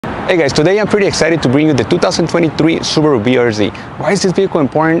Hey guys, today I'm pretty excited to bring you the 2023 Subaru BRZ. Why is this vehicle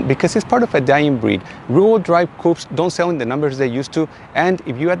important? Because it's part of a dying breed. Rear-wheel drive coupes don't sell in the numbers they used to, and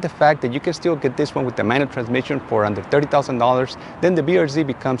if you add the fact that you can still get this one with the manual transmission for under $30,000, then the BRZ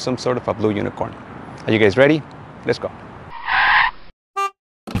becomes some sort of a blue unicorn. Are you guys ready? Let's go.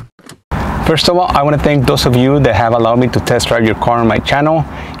 First of all, I want to thank those of you that have allowed me to test drive your car on my channel.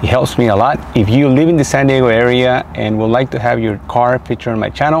 It helps me a lot. If you live in the San Diego area and would like to have your car featured on my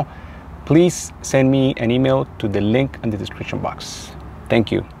channel, please send me an email to the link in the description box.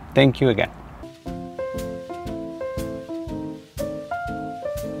 Thank you. Thank you again.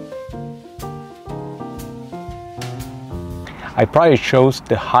 I probably chose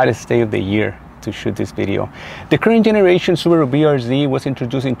the hottest day of the year to shoot this video. The current generation Subaru BRZ was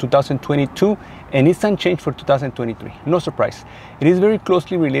introduced in 2022 and it's unchanged for 2023. No surprise. It is very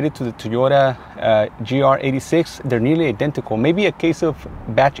closely related to the Toyota GR86. They're nearly identical. Maybe a case of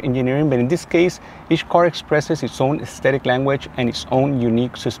batch engineering, but in this case, each car expresses its own aesthetic language and its own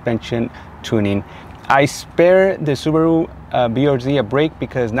unique suspension tuning. I spare the Subaru BRZ a break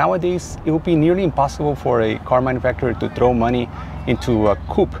because nowadays it would be nearly impossible for a car manufacturer to throw money into a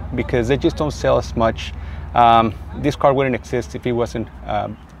coupe because they just don't sell as much. This car wouldn't exist if it wasn't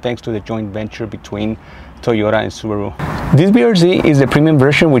thanks to the joint venture between Toyota and Subaru. This BRZ is the premium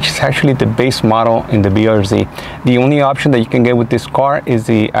version, which is actually the base model in the BRZ. The only option that you can get with this car is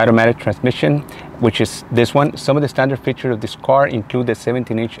the automatic transmission, which is this one. Some of the standard features of this car include the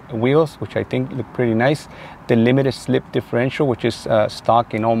 17-inch wheels, which I think look pretty nice, the limited slip differential, which is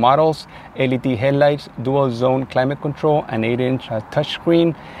stock in all models, LED headlights, dual zone climate control, an 8-inch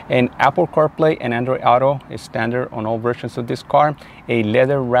touchscreen, and Apple CarPlay and Android Auto is standard on all versions of this car, a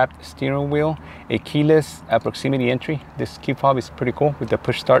leather wrapped steering wheel, a keyless proximity entry. This key fob is pretty cool with the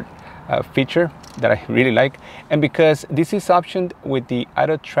push start feature that I really like, and because this is optioned with the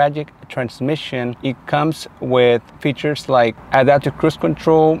auto-tragic transmission, it comes with features like adaptive cruise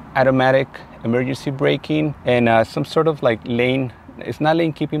control, automatic emergency braking, and some sort of like lane, it's not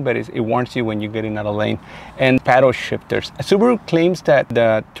lane keeping, but it warns you when you're getting out of lane, and paddle shifters. Subaru claims that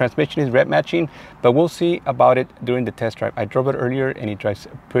the transmission is rev matching, but we'll see about it during the test drive. I drove it earlier and it drives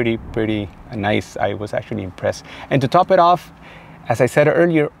pretty nice. I was actually impressed. And to top it off, as I said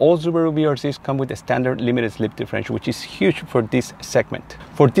earlier, all Subaru BRZs come with a standard limited slip differential, which is huge for this segment.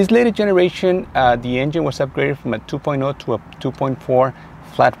 For this latest generation, the engine was upgraded from a 2.0 to a 2.4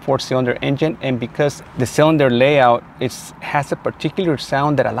 flat 4-cylinder engine, and because the cylinder layout has a particular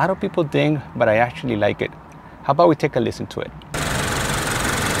sound that a lot of people ding, but I actually like it. How about we take a listen to it?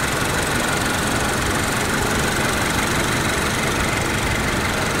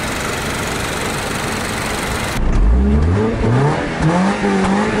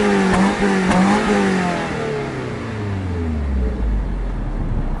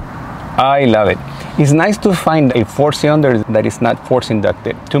 I love it. It's nice to find a 4-cylinder that is not force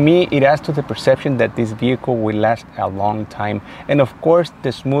inducted. To me, it adds to the perception that this vehicle will last a long time. And of course,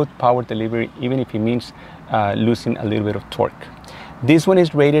 the smooth power delivery, even if it means losing a little bit of torque. This one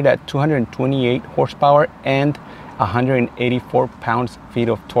is rated at 228 horsepower and 184 pounds-feet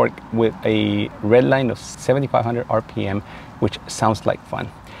of torque with a red line of 7,500 RPM, which sounds like fun.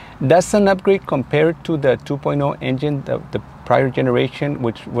 That's an upgrade compared to the 2.0 engine, the prior generation,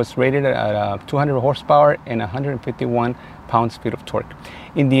 which was rated at 200 horsepower and 151 pounds-feet of torque.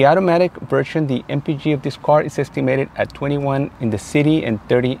 In the automatic version, the MPG of this car is estimated at 21 in the city and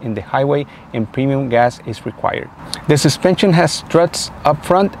 30 in the highway, and premium gas is required. The suspension has struts up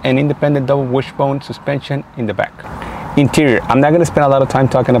front and independent double wishbone suspension in the back. Interior. I'm not going to spend a lot of time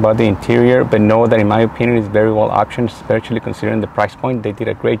talking about the interior, but know that in my opinion it's very well optioned, especially considering the price point. They did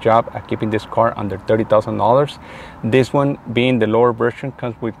a great job at keeping this car under $30,000. This one, being the lower version,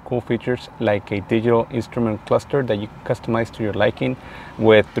 comes with cool features like a digital instrument cluster that you can customize to your liking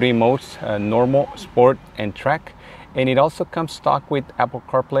with 3 modes, normal, sport, and track. And it also comes stock with Apple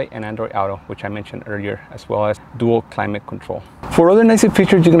CarPlay and Android Auto, which I mentioned earlier, as well as dual climate control. For other nice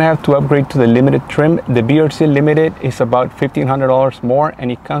features, you're gonna have to upgrade to the limited trim. The BRZ Limited is about $1,500 more, and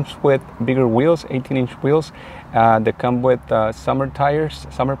it comes with bigger wheels, 18-inch wheels. They come with summer tires,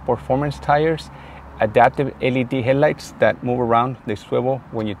 summer performance tires, adaptive LED headlights that move around, they swivel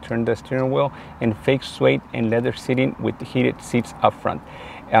when you turn the steering wheel, and fake suede and leather seating with heated seats up front.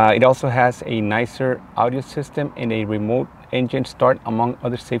 It also has a nicer audio system and a remote engine start, among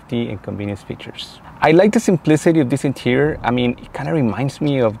other safety and convenience features. I like the simplicity of this interior. I mean, it kind of reminds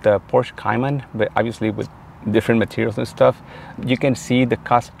me of the Porsche Cayman, but obviously with different materials and stuff. You can see the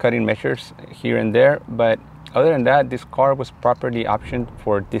cost-cutting measures here and there, but Other than that, this car was properly optioned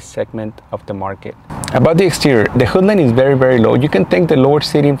for this segment of the market. About the exterior, the hood line is very, very low. You can thank the lower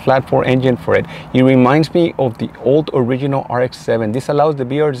seating flat 4 engine for it. It reminds me of the old original RX-7. This allows the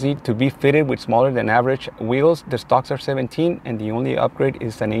BRZ to be fitted with smaller than average wheels. The stocks are 17 and the only upgrade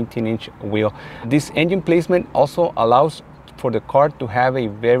is an 18-inch wheel. This engine placement also allows for the car to have a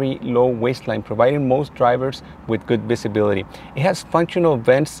very low waistline, providing most drivers with good visibility. It has functional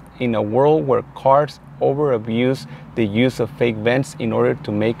vents in a world where cars over-abuse the use of fake vents in order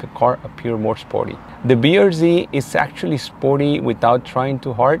to make a car appear more sporty. The BRZ is actually sporty without trying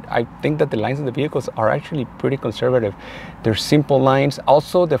too hard. I think that the lines of the vehicles are actually pretty conservative. They're simple lines.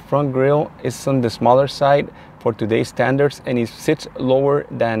 Also, the front grille is on the smaller side for today's standards, and it sits lower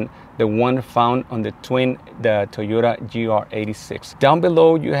than the one found on the Toyota GR86. Down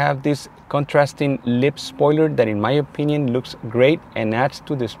below, you have this contrasting lip spoiler that in my opinion looks great and adds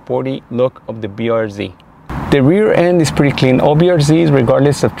to the sporty look of the BRZ. The rear end is pretty clean. All BRZs,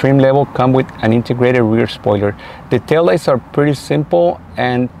 regardless of trim level, come with an integrated rear spoiler. The taillights are pretty simple,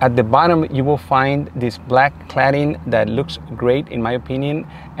 and at the bottom you will find this black cladding that looks great in my opinion,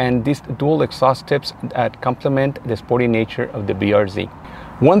 and these dual exhaust tips that complement the sporty nature of the BRZ.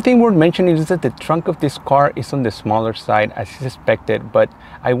 One thing worth mentioning is that the trunk of this car is on the smaller side as suspected, but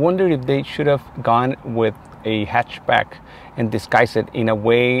I wonder if they should have gone with a hatchback and disguise it in a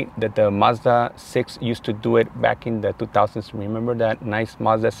way that the Mazda 6 used to do it back in the 2000s. Remember that nice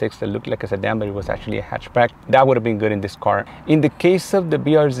Mazda 6 that looked like a sedan, but it was actually a hatchback? That would have been good in this car. In the case of the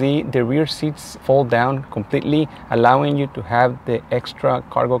BRZ, the rear seats fold down completely, allowing you to have the extra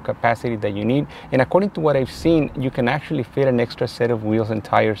cargo capacity that you need. And according to what I've seen, you can actually fit an extra set of wheels and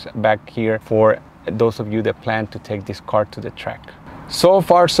tires back here for those of you that plan to take this car to the track. So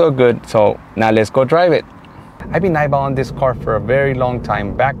far, so good. So now let's go drive it. I've been eyeballing this car for a very long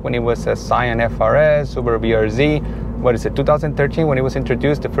time, back when it was a Scion FRS, Subaru BRZ, what is it, 2013 when it was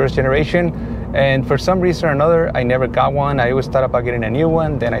introduced, the first generation. And for some reason or another, I never got one. I always thought about getting a new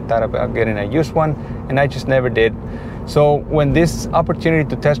one, then I thought about getting a used one, and I just never did. So when this opportunity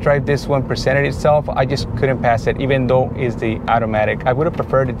to test drive this one presented itself, I just couldn't pass it, even though it's the automatic. I would have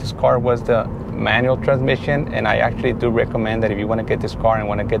preferred if this car was the manual transmission, and I actually do recommend that if you want to get this car and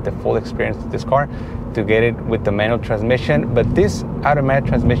want to get the full experience of this car, to get it with the manual transmission. But this automatic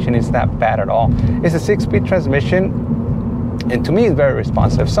transmission is not bad at all. It's a 6-speed transmission, and to me it's very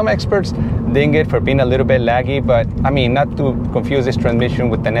responsive. Some experts ding it for being a little bit laggy, but I mean, not to confuse this transmission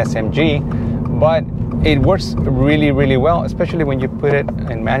with an SMG, but it works really, really well, especially when you put it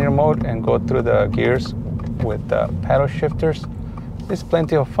in manual mode and go through the gears with the paddle shifters. It's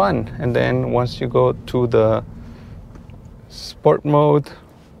plenty of fun. And then once you go to the sport mode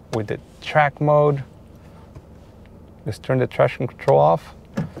with the track mode, just turn the traction control off,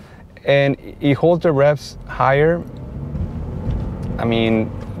 and it holds the revs higher. I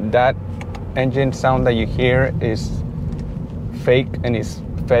mean, that engine sound that you hear is fake and is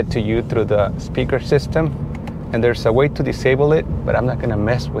fed to you through the speaker system, and there's a way to disable it, but I'm not gonna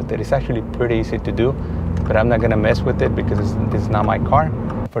mess with it. It's actually pretty easy to do, but I'm not gonna mess with it because this is not my car.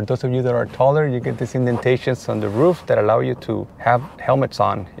 For those of you that are taller, you get these indentations on the roof that allow you to have helmets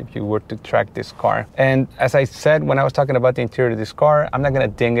on if you were to track this car. And as I said when I was talking about the interior of this car, I'm not gonna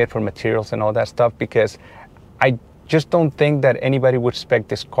ding it for materials and all that stuff, because I just don't think that anybody would expect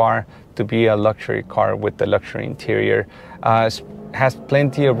this car to be a luxury car with the luxury interior. Has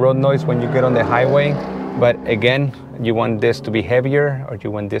plenty of road noise when you get on the highway, but again, you want this to be heavier or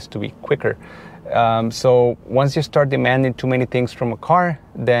you want this to be quicker. So once you start demanding too many things from a car,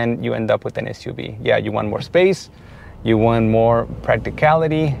 then you end up with an SUV. Yeah, you want more space, you want more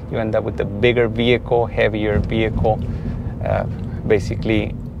practicality, you end up with a bigger vehicle, heavier vehicle,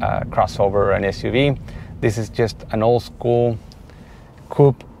 basically crossover or an SUV. This is just an old school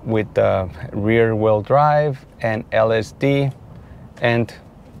coupe with rear wheel drive and LSD and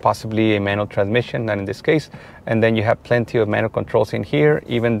possibly a manual transmission, not in this case. And then you have plenty of manual controls in here,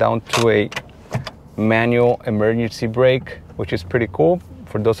 even down to a manual emergency brake, which is pretty cool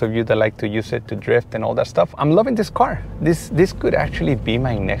for those of you that like to use it to drift and all that stuff. I'm loving this car. This could actually be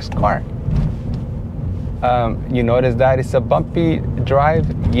my next car. You notice that it's a bumpy drive,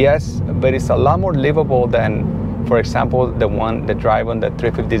 yes, but it's a lot more livable than, for example, the drive on the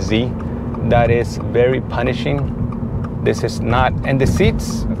 350Z. That is very punishing. This is not. And the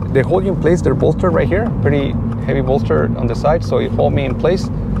seats, they hold you in place. They're bolstered right here, pretty heavy bolster on the side, so it hold me in place.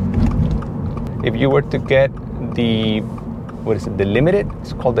 If you were to get the, what is it, the Limited,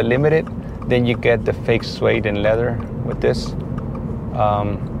 it's called the Limited, then you get the fake suede and leather with this.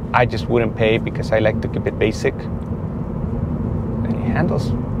 I just wouldn't pay because I like to keep it basic. And it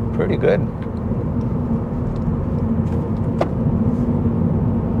handles pretty good.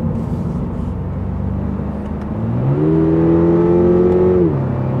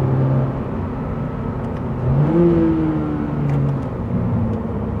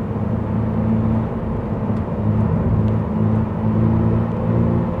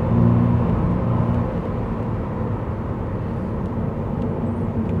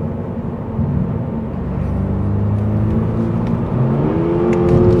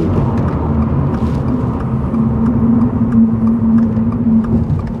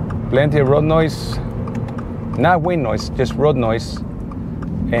 plenty of road noise, not wind noise, just road noise.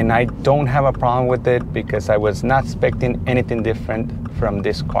 And I don't have a problem with it because I was not expecting anything different from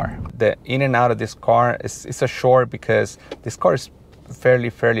this car. The in and out of this car is a chore because this car is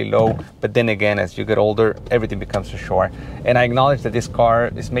fairly low, but then again, as you get older, everything becomes a chore. And I acknowledge that this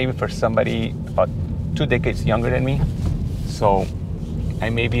car is maybe for somebody about 2 decades younger than me, so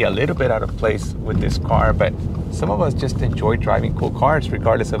I may be a little bit out of place with this car, but some of us just enjoy driving cool cars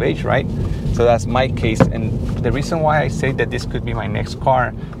regardless of age, right? So that's my case, and the reason why I say that this could be my next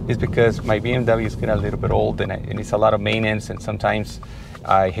car is because my BMW is getting a little bit old and it needs a lot of maintenance, and sometimes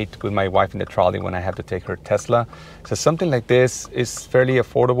I hate to put my wife in the trolley when I have to take her Tesla. So something like this is fairly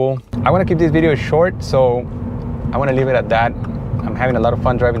affordable. I want to keep this video short, so I want to leave it at that. I'm having a lot of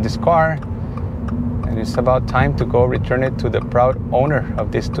fun driving this car, and it's about time to go return it to the proud owner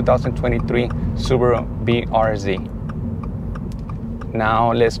of this 2023 Subaru BRZ.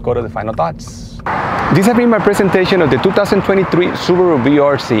 Now let's go to the final thoughts. This has been my presentation of the 2023 Subaru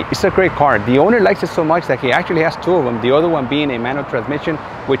BRZ. It's a great car. The owner likes it so much that he actually has 2 of them, the other one being a manual transmission,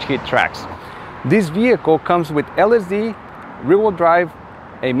 which he tracks. This vehicle comes with LSD, rear-wheel drive,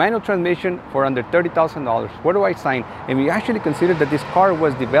 a manual transmission for under $30,000. Where do I sign? And we actually consider that this car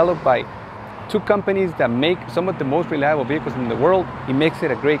was developed by 2 companies that make some of the most reliable vehicles in the world. It makes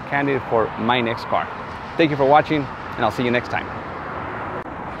it a great candidate for my next car. Thank you for watching, and I'll see you next time.